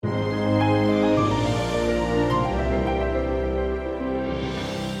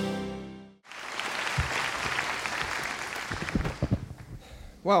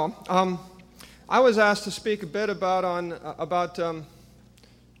Well, I was asked to speak a bit about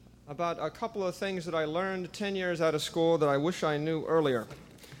a couple of things that I learned 10 years out of school that I wish I knew earlier.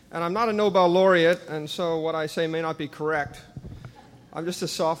 And I'm not a Nobel laureate, and so what I say may not be correct. I'm just a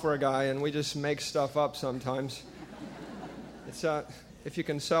software guy, and we just make stuff up sometimes. It's if you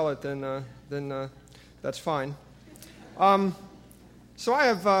can sell it, then that's fine. So I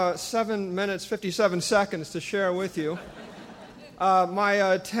have 7 minutes, 57 seconds to share with you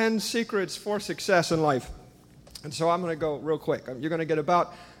my 10 secrets for success in life. And so I'm going to go real quick. You're going to get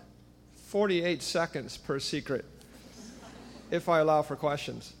about 48 seconds per secret if I allow for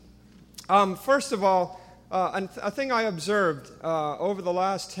questions. First of all, a thing I observed over the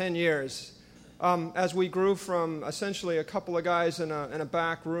last 10 years as we grew from essentially a couple of guys in a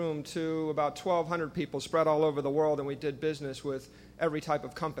back room to about 1,200 people spread all over the world, and we did business with every type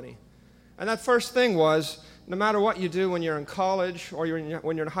of company. And that first thing was, no matter what you do when you're in college or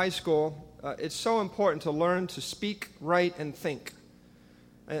when you're in high school, it's so important to learn to speak, write, and think.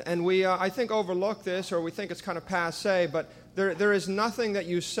 And we, I think, overlook this, or we think it's kind of passé, but there is nothing that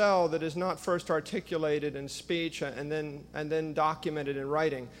you sell that is not first articulated in speech and then documented in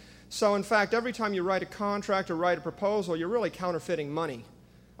writing. So, in fact, every time you write a contract or write a proposal, you're really counterfeiting money.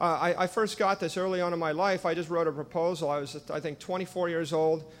 I first got this early on in my life. I just wrote a proposal. I was, I think, 24 years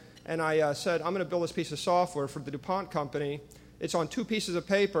old, and I said, I'm going to build this piece of software for the DuPont company. It's on 2 pieces of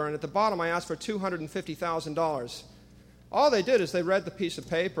paper, and at the bottom I asked for $250,000. All they did is they read the piece of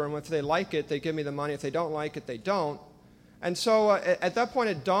paper, and if they like it, they give me the money. If they don't like it, they don't. And so at that point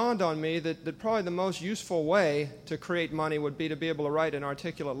it dawned on me that probably the most useful way to create money would be to be able to write an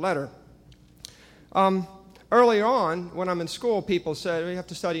articulate letter. Earlier on, when I'm in school, people said, you have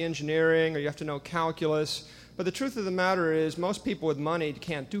to study engineering or you have to know calculus. But the truth of the matter is most people with money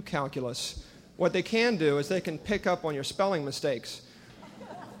can't do calculus. What they can do is they can pick up on your spelling mistakes.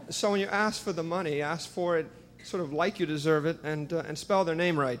 So when you ask for the money, ask for it sort of like you deserve it and spell their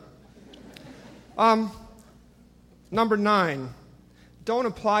name right. Number 9, don't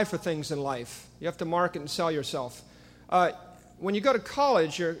apply for things in life. You have to market and sell yourself. When you go to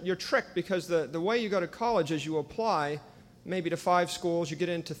college, you're tricked because the way you go to college is you apply maybe to 5 schools, you get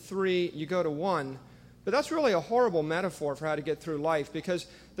into 3, you go to 1. But that's really a horrible metaphor for how to get through life, because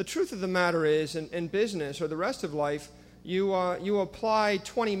the truth of the matter is in business or the rest of life, you apply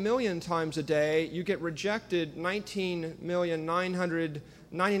 20 million times a day, you get rejected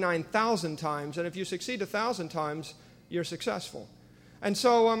 19,999,000 times, and if you succeed 1,000 times, you're successful. And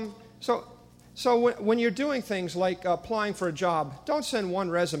so when you're doing things like applying for a job, don't send one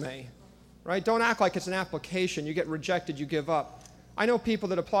resume, right? Don't act like it's an application. You get rejected, you give up. I know people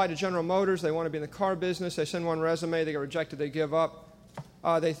that apply to General Motors, they want to be in the car business, they send one resume, they get rejected, they give up.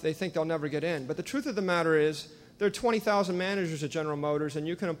 They think they'll never get in. But the truth of the matter is, there are 20,000 managers at General Motors, and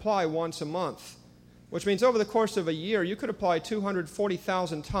you can apply once a month, which means over the course of a year, you could apply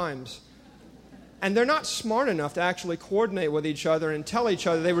 240,000 times. And they're not smart enough to actually coordinate with each other and tell each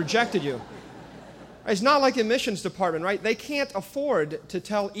other they rejected you. It's not like the admissions department, right? They can't afford to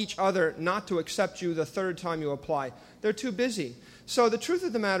tell each other not to accept you the 3rd time you apply. They're too busy. So the truth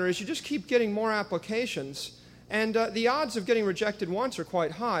of the matter is you just keep getting more applications, and the odds of getting rejected once are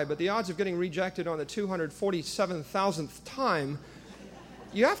quite high, but the odds of getting rejected on the 247,000th time,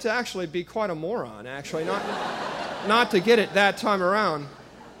 you have to actually be quite a moron, actually, not to get it that time around.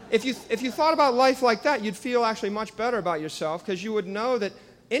 If you thought about life like that, you'd feel actually much better about yourself, because you would know that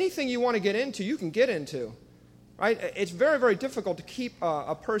anything you want to get into, you can get into. Right? It's very, very difficult to keep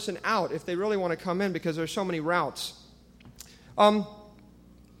a person out if they really want to come in, because there's so many routes. A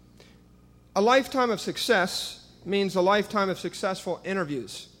lifetime of success means a lifetime of successful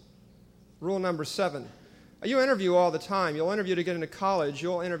interviews. Rule number 7. You interview all the time. You'll interview to get into college.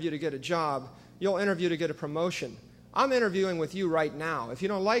 You'll interview to get a job. You'll interview to get a promotion. I'm interviewing with you right now. If you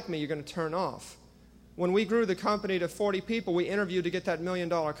don't like me, you're going to turn off. When we grew the company to 40 people, we interviewed to get that $1 million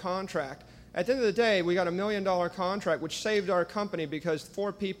contract. At the end of the day, we got a $1 million contract, which saved our company because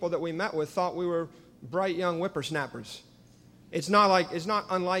 4 people that we met with thought we were bright young whippersnappers. It's not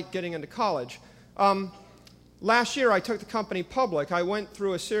unlike getting into college. Last year, I took the company public. I went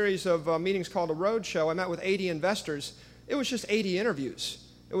through a series of meetings called a roadshow. I met with 80 investors. It was just 80 interviews.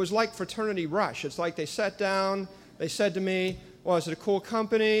 It was like Fraternity Rush. It's like they sat down, they said to me, well, is it a cool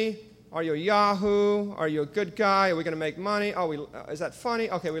company? Are you a Yahoo? Are you a good guy? Are we going to make money? Oh, is that funny?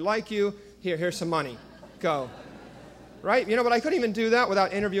 Okay, we like you. Here's some money. Go. Right? But I couldn't even do that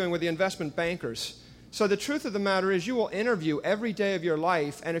without interviewing with the investment bankers. So the truth of the matter is you will interview every day of your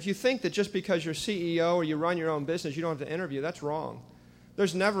life, and if you think that just because you're CEO or you run your own business, you don't have to interview, that's wrong.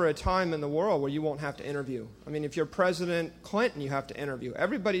 There's never a time in the world where you won't have to interview. I mean, if you're President Clinton, you have to interview.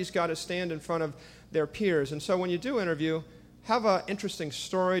 Everybody's got to stand in front of their peers. And so when you do interview, have an interesting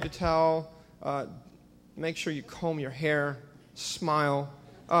story to tell. Make sure you comb your hair, smile,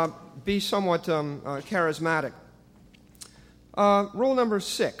 be somewhat charismatic. Rule number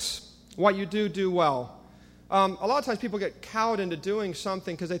 6, what you do well. A lot of times people get cowed into doing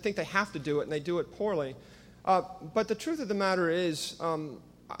something because they think they have to do it, and they do it poorly. But the truth of the matter is,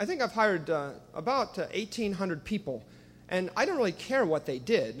 I think I've hired about 1,800 people, and I don't really care what they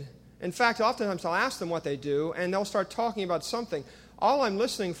did. In fact, oftentimes I'll ask them what they do, and they'll start talking about something. All I'm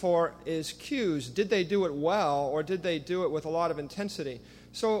listening for is cues. Did they do it well, or did they do it with a lot of intensity?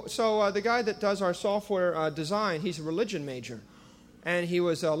 So the guy that does our software design, he's a religion major, and he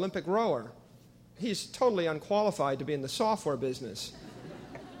was an Olympic rower. He's totally unqualified to be in the software business.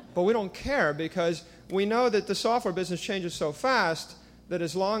 But we don't care because we know that the software business changes so fast that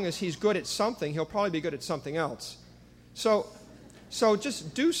as long as he's good at something, he'll probably be good at something else. So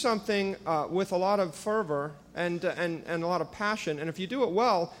just do something with a lot of fervor and a lot of passion. And if you do it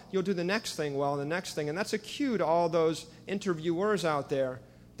well, you'll do the next thing well and the next thing. And that's a cue to all those interviewers out there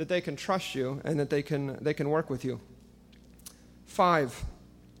that they can trust you and that they can work with you. 5,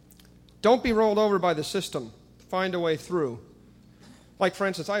 don't be rolled over by the system. Find a way through. Like, for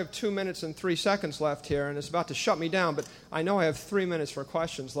instance, I have 2 minutes and 3 seconds left here, and it's about to shut me down, but I know I have 3 minutes for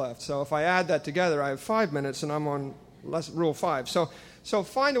questions left. So if I add that together, I have 5 minutes, and I'm on rule 5. So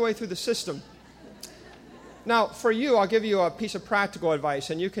find a way through the system. Now, for you, I'll give you a piece of practical advice,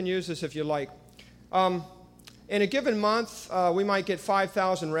 and you can use this if you like. In a given month, we might get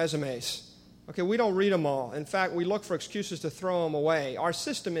 5,000 resumes. Okay, we don't read them all. In fact, we look for excuses to throw them away. Our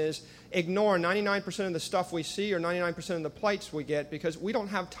system is ignore 99% of the stuff we see or 99% of the plights we get because we don't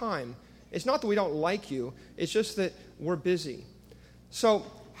have time. It's not that we don't like you. It's just that we're busy. So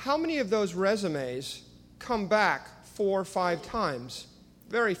how many of those resumes come back 4 or 5 times?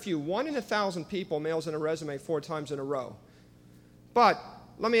 Very few. 1 in 1,000 people mails in a resume 4 times in a row. But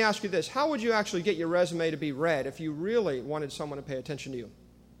let me ask you this. How would you actually get your resume to be read if you really wanted someone to pay attention to you?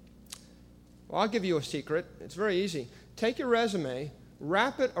 Well, I'll give you a secret. It's very easy. Take your resume,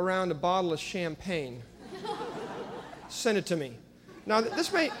 wrap it around a bottle of champagne. Send it to me. Now,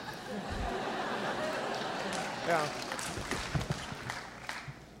 this may... Yeah.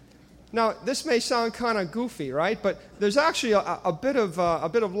 Now, this may sound kind of goofy, right? But there's actually a bit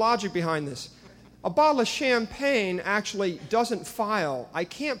of logic behind this. A bottle of champagne actually doesn't file. I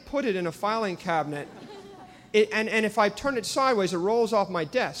can't put it in a filing cabinet. And if I turn it sideways, it rolls off my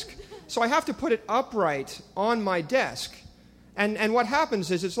desk. So I have to put it upright on my desk. And what happens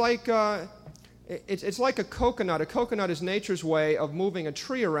is it's like a coconut. A coconut is nature's way of moving a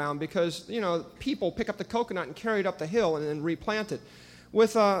tree around because, people pick up the coconut and carry it up the hill and then replant it.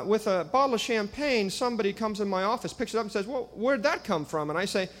 With a bottle of champagne, somebody comes in my office, picks it up and says, well, where'd that come from? And I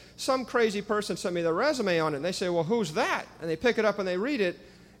say, some crazy person sent me the resume on it. And they say, well, who's that? And they pick it up and they read it.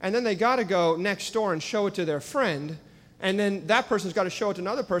 And then they got to go next door and show it to their friend. And then that person's got to show it to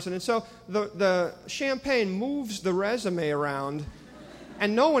another person. And so the champagne moves the resume around,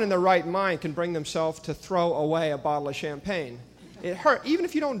 and no one in their right mind can bring themselves to throw away a bottle of champagne. It hurts. Even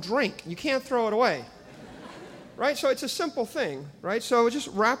if you don't drink, you can't throw it away. Right? So it's a simple thing, right? So just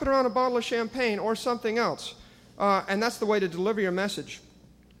wrap it around a bottle of champagne or something else. And that's the way to deliver your message.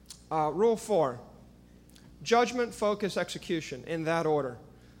 Rule 4, judgment, focus, execution, in that order.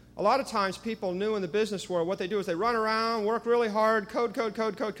 A lot of times people new in the business world, what they do is they run around, work really hard, code,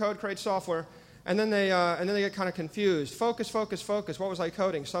 create software, and then they get kind of confused. Focus. What was I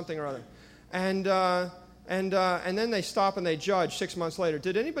coding? Something or other. And then they stop and they judge 6 months later.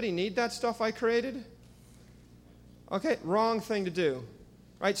 Did anybody need that stuff I created? Okay, wrong thing to do.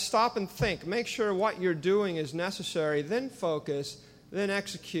 Right? Stop and think. Make sure what you're doing is necessary. Then focus. Then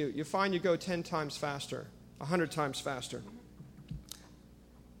execute. You find you go 10 times faster, 100 times faster.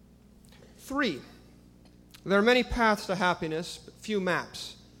 3, there are many paths to happiness, but few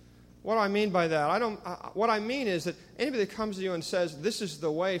maps. What do I mean by that? What I mean is that anybody that comes to you and says, this is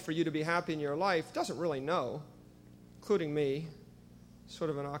the way for you to be happy in your life, doesn't really know, including me. Sort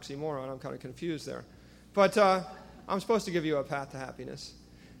of an oxymoron. I'm kind of confused there. But I'm supposed to give you a path to happiness.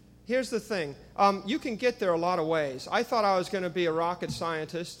 Here's the thing. You can get there a lot of ways. I thought I was going to be a rocket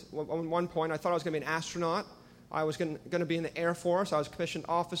scientist. At one point, I thought I was going to be an astronaut. I was going to be in the Air Force. I was a commissioned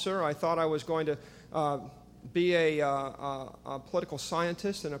officer. I thought I was going to be a political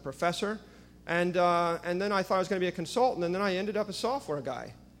scientist and a professor. And then I thought I was going to be a consultant, and then I ended up a software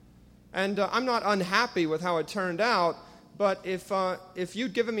guy. And I'm not unhappy with how it turned out, but if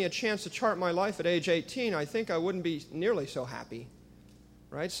you'd given me a chance to chart my life at age 18, I think I wouldn't be nearly so happy.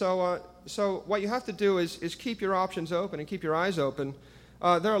 right? So what you have to do is keep your options open and keep your eyes open.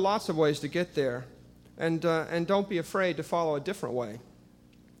 There are lots of ways to get there, and don't be afraid to follow a different way.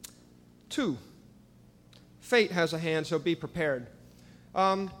 2, fate has a hand, so be prepared.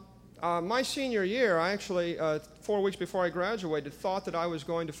 My senior year, I actually, 4 weeks before I graduated, thought that I was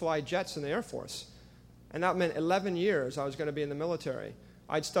going to fly jets in the Air Force. And that meant 11 years I was going to be in the military.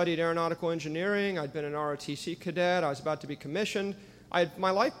 I'd studied aeronautical engineering. I'd been an ROTC cadet. I was about to be commissioned. I had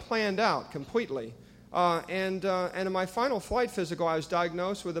my life planned out completely. And in my final flight physical, I was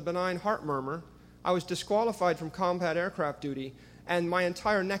diagnosed with a benign heart murmur. I was disqualified from combat aircraft duty. And my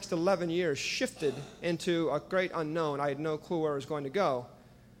entire next 11 years shifted into a great unknown. I had no clue where I was going to go.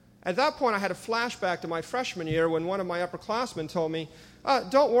 At that point, I had a flashback to my freshman year when one of my upperclassmen told me,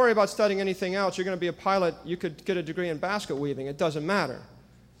 don't worry about studying anything else. You're going to be a pilot. You could get a degree in basket weaving. It doesn't matter.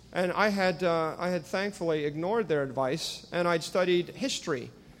 And I had thankfully ignored their advice, and I'd studied history.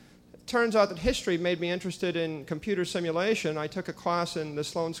 It turns out that history made me interested in computer simulation. I took a class in the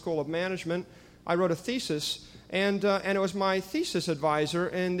Sloan School of Management. I wrote a thesis, and it was my thesis advisor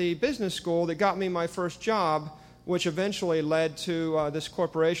in the business school that got me my first job, which eventually led to this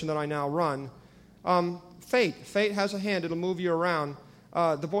corporation that I now run. Fate has a hand. It'll move you around.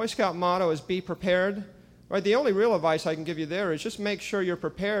 The Boy Scout motto is be prepared. Right? The only real advice I can give you there is just make sure you're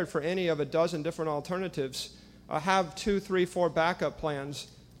prepared for any of a dozen different alternatives. Have 2, 3, 4 backup plans.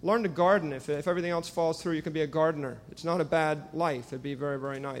 Learn to garden. If everything else falls through, you can be a gardener. It's not a bad life. It'd be very,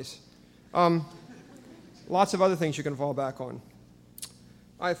 very nice. Lots of other things you can fall back on.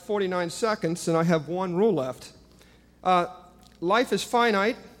 I have 49 seconds, and I have one rule left. Life is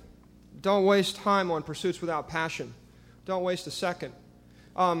finite. Don't waste time on pursuits without passion. Don't waste a second.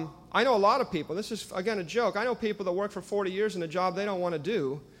 I know a lot of people, this is, again, a joke. I know people that work for 40 years in a job they don't want to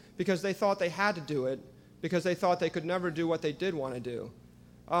do because they thought they had to do it, because they thought they could never do what they did want to do.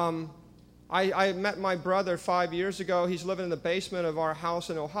 I met my brother 5 years ago. He's living in the basement of our house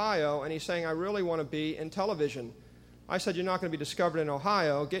in Ohio, and he's saying, I really want to be in television. I said, you're not going to be discovered in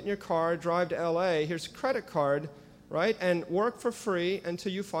Ohio. Get in your car, drive to L.A., here's a credit card, right, and work for free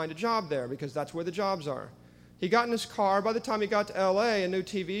until you find a job there, because that's where the jobs are. He got in his car. By the time he got to L.A., a new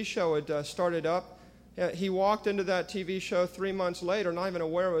TV show had started up. He walked into that TV show 3 months later, not even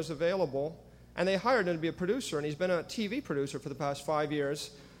aware it was available, and they hired him to be a producer, and he's been a TV producer for the past 5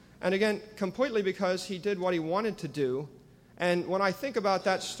 years. And again, completely because he did what he wanted to do. And when I think about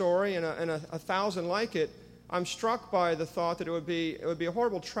that story and a thousand like it, I'm struck by the thought that it would be a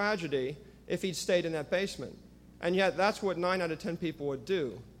horrible tragedy if he'd stayed in that basement. And yet that's what 9 out of 10 people would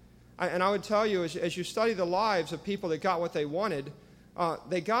do. And I would tell you, as you study the lives of people that got what they wanted,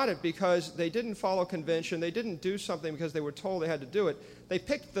 they got it because they didn't follow convention. They didn't do something because they were told they had to do it. They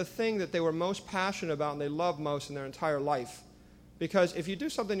picked the thing that they were most passionate about and they loved most in their entire life. Because if you do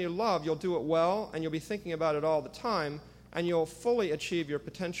something you love, you'll do it well, and you'll be thinking about it all the time, and you'll fully achieve your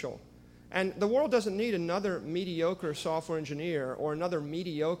potential. And the world doesn't need another mediocre software engineer or another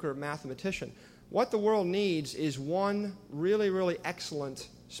mediocre mathematician. What the world needs is one really, really excellent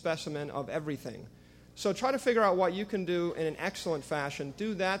specimen of everything. So try to figure out what you can do in an excellent fashion,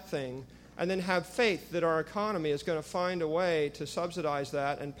 do that thing, and then have faith that our economy is going to find a way to subsidize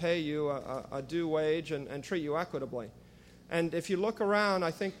that and pay you a due wage and treat you equitably. And if you look around,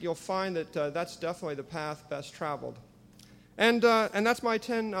 I think you'll find that that's definitely the path best traveled. And that's my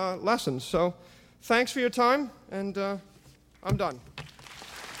 10 lessons. So thanks for your time, and I'm done.